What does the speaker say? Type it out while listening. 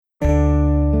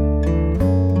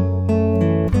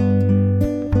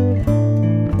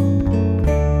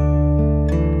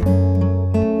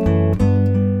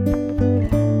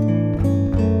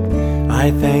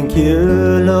you,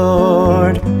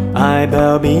 Lord. I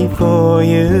bow before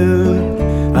you.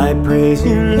 I praise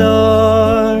you,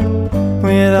 Lord,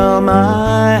 with all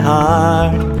my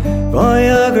heart, for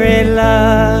your great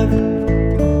love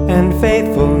and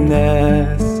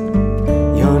faithfulness.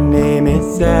 Your name is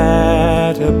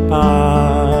set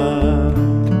apart.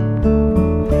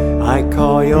 I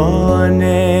call your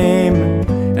name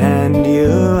and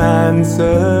you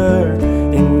answer.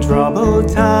 In troubled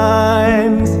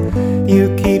times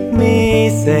you keep me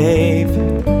safe.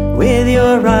 With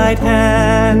your right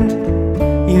hand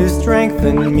you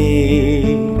strengthen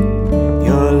me.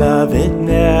 Your love, it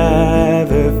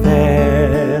never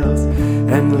fails.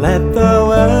 And let the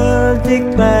world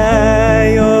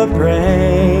declare your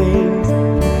praise.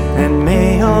 And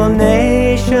may all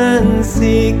nations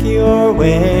seek your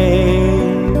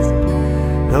ways.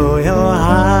 Though you're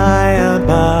high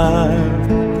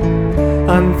above,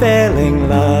 unfailing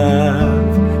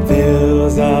love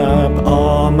fills up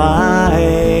all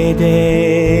my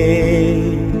days.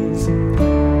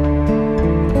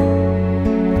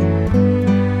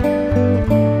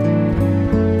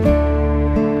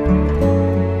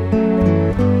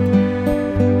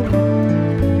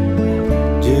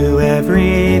 Do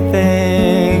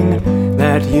everything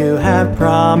that you have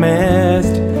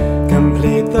promised.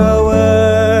 Complete the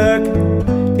work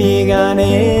begun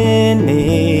in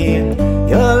me.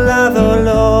 Your love, O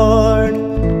Lord,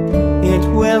 it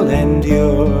will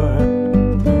endure.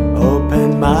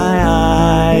 Open my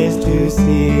eyes to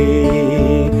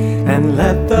see, and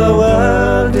let the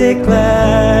world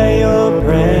declare your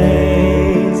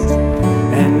praise.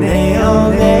 And may all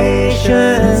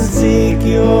nations seek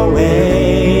your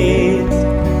ways.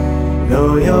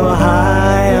 Though you're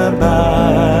high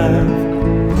above,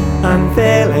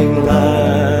 unfailing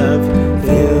love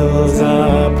fills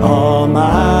up all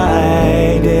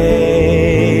my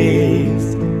days.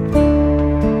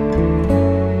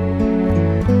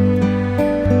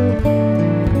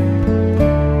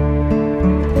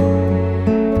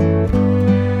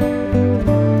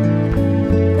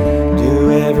 Do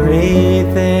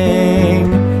everything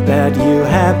that you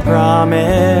have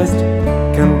promised.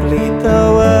 Complete the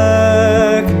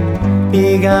work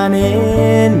begun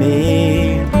in me.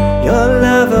 Your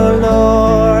love, O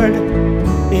Lord,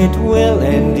 it will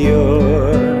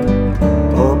endure.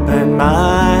 Open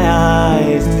my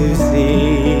eyes to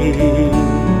see.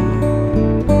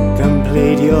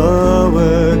 Complete your work